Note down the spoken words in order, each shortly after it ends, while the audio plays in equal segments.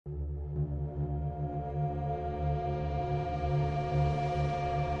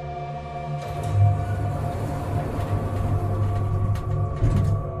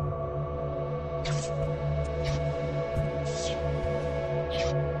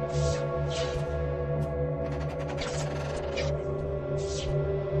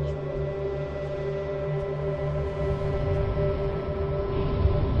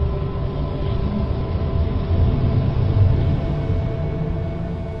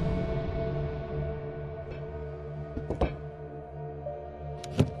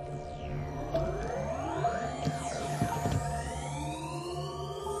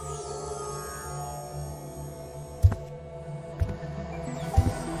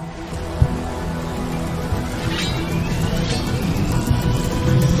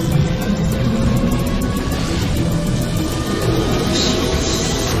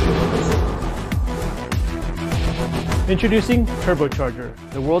Introducing TurboCharger,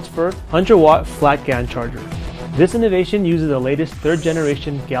 the world's first 100-watt flat GAN charger. This innovation uses the latest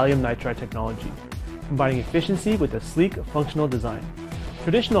third-generation gallium nitride technology, combining efficiency with a sleek, functional design.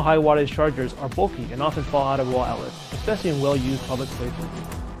 Traditional high-wattage chargers are bulky and often fall out of wall outlets, especially in well-used public places.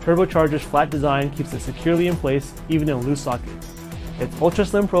 TurboCharger's flat design keeps it securely in place, even in loose sockets. Its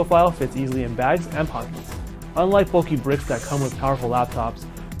ultra-slim profile fits easily in bags and pockets. Unlike bulky bricks that come with powerful laptops,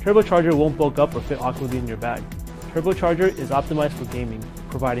 TurboCharger won't bulk up or fit awkwardly in your bag. TurboCharger is optimized for gaming,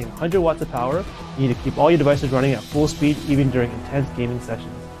 providing 100 watts of power. You need to keep all your devices running at full speed even during intense gaming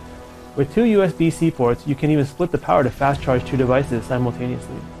sessions. With two USB-C ports, you can even split the power to fast charge two devices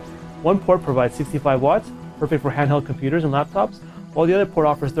simultaneously. One port provides 65 watts, perfect for handheld computers and laptops, while the other port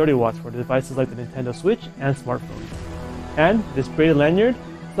offers 30 watts for devices like the Nintendo Switch and smartphones. And this braided lanyard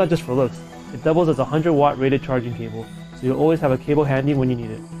is not just for looks. It doubles as a 100-watt rated charging cable, so you'll always have a cable handy when you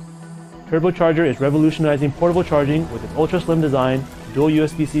need it. TurboCharger is revolutionizing portable charging with its ultra-slim design, dual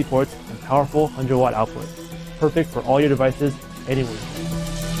USB-C ports, and powerful 100-watt output. Perfect for all your devices, anywhere.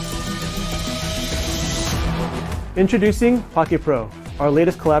 Introducing Pocket Pro, our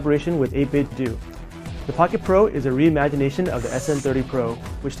latest collaboration with 8-Bit Do. The Pocket Pro is a reimagination of the SN30 Pro,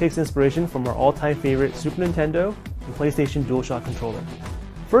 which takes inspiration from our all-time favorite Super Nintendo and PlayStation DualShock controller.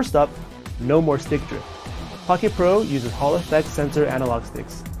 First up, no more stick drift. Pocket Pro uses Hall effect sensor analog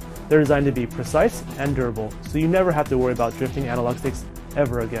sticks. They're designed to be precise and durable, so you never have to worry about drifting analog sticks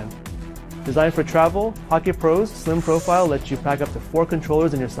ever again. Designed for travel, Pocket Pro's slim profile lets you pack up to 4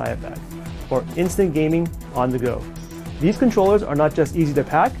 controllers in your side bag, for instant gaming on the go. These controllers are not just easy to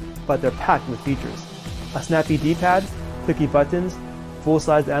pack, but they're packed with features. A snappy D-pad, clicky buttons,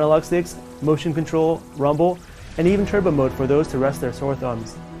 full-sized analog sticks, motion control, rumble, and even turbo mode for those to rest their sore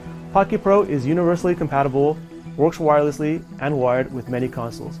thumbs. Pocket Pro is universally compatible, works wirelessly, and wired with many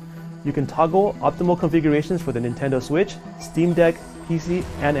consoles. You can toggle optimal configurations for the Nintendo Switch, Steam Deck, PC,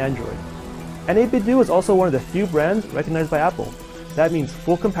 and Android. And 8-Bit Do is also one of the few brands recognized by Apple. That means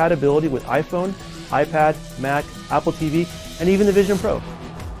full compatibility with iPhone, iPad, Mac, Apple TV, and even the Vision Pro.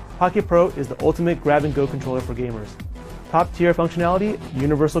 Pocket Pro is the ultimate grab-and-go controller for gamers. Top-tier functionality,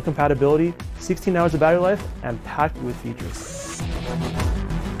 universal compatibility, 16 hours of battery life, and packed with features.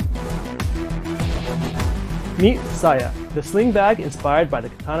 Meet Saya, the sling bag inspired by the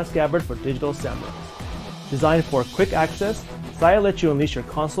katana scabbard for digital samurais. Designed for quick access, Saya lets you unleash your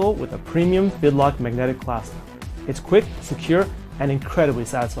console with a premium fidlock magnetic clasp. It's quick, secure, and incredibly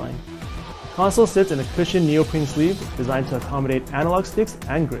satisfying. The console sits in a cushioned neoprene sleeve designed to accommodate analog sticks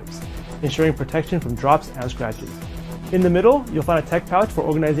and grips, ensuring protection from drops and scratches. In the middle, you'll find a tech pouch for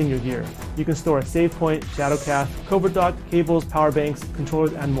organizing your gear. You can store a save point, shadow cast, covert dock, cables, power banks,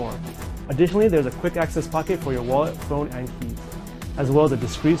 controllers, and more. Additionally, there's a quick access pocket for your wallet, phone, and keys, as well as a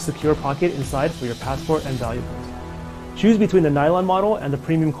discreet, secure pocket inside for your passport and valuables. Choose between the nylon model and the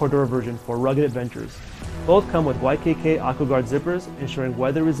premium Cordura version for rugged adventures. Both come with YKK AquaGuard zippers, ensuring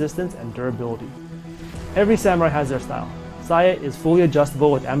weather resistance and durability. Every samurai has their style. Saya is fully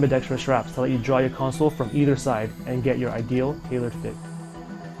adjustable with ambidextrous straps to let you draw your console from either side and get your ideal tailored fit.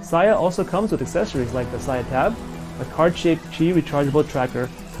 Saya also comes with accessories like the Saya Tab, a card-shaped Qi rechargeable tracker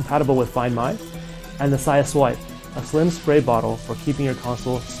compatible with Find My, and the Saya Swipe, a slim spray bottle for keeping your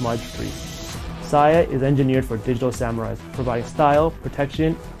console smudge-free. Saya is engineered for digital samurais, providing style,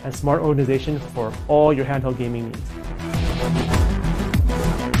 protection, and smart organization for all your handheld gaming needs.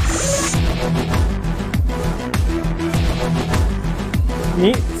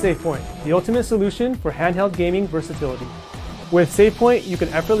 Meet SavePoint, the ultimate solution for handheld gaming versatility. With SavePoint, you can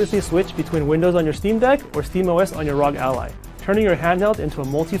effortlessly switch between Windows on your Steam Deck or SteamOS on your ROG Ally, turning your handheld into a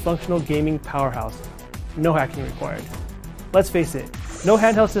multifunctional gaming powerhouse. No hacking required. Let's face it, no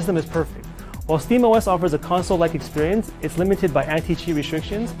handheld system is perfect. While SteamOS offers a console-like experience, it's limited by anti-cheat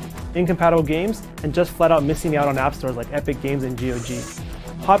restrictions, incompatible games, and just flat-out missing out on app stores like Epic Games and GOG.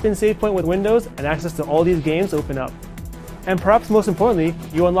 Hop in SavePoint with Windows, and access to all these games open up. And perhaps most importantly,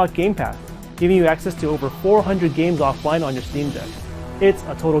 you unlock Game Pass, giving you access to over 400 games offline on your Steam Deck. It's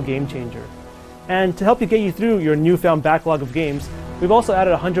a total game changer. And to help you get you through your newfound backlog of games, we've also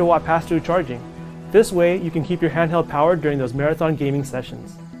added 100-watt pass-through charging. This way, you can keep your handheld powered during those marathon gaming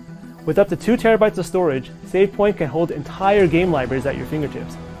sessions. With up to 2 terabytes of storage, SavePoint can hold entire game libraries at your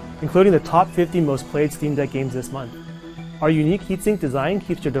fingertips, including the top 50 most played Steam Deck games this month. Our unique heatsink design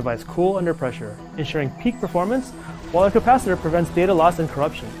keeps your device cool under pressure, ensuring peak performance, while our capacitor prevents data loss and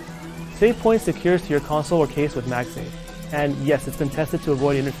corruption. SavePoint secures to your console or case with MagSafe. And yes, it's been tested to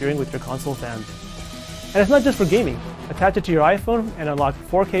avoid interfering with your console fans. And it's not just for gaming. Attach it to your iPhone and unlock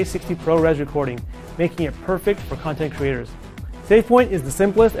 4K 60 ProRes recording, making it perfect for content creators. SafePoint is the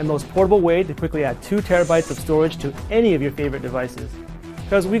simplest and most portable way to quickly add 2 terabytes of storage to any of your favorite devices.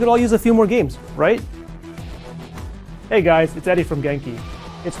 Because we could all use a few more games, right? Hey guys, it's Eddie from GENKI.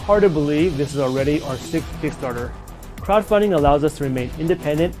 It's hard to believe this is already our 6th Kickstarter. Crowdfunding allows us to remain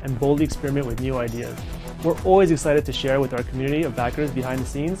independent and boldly experiment with new ideas. We're always excited to share with our community of backers behind the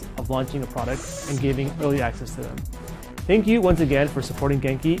scenes of launching a product and giving early access to them. Thank you once again for supporting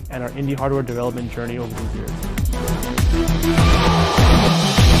GENKI and our indie hardware development journey over these years.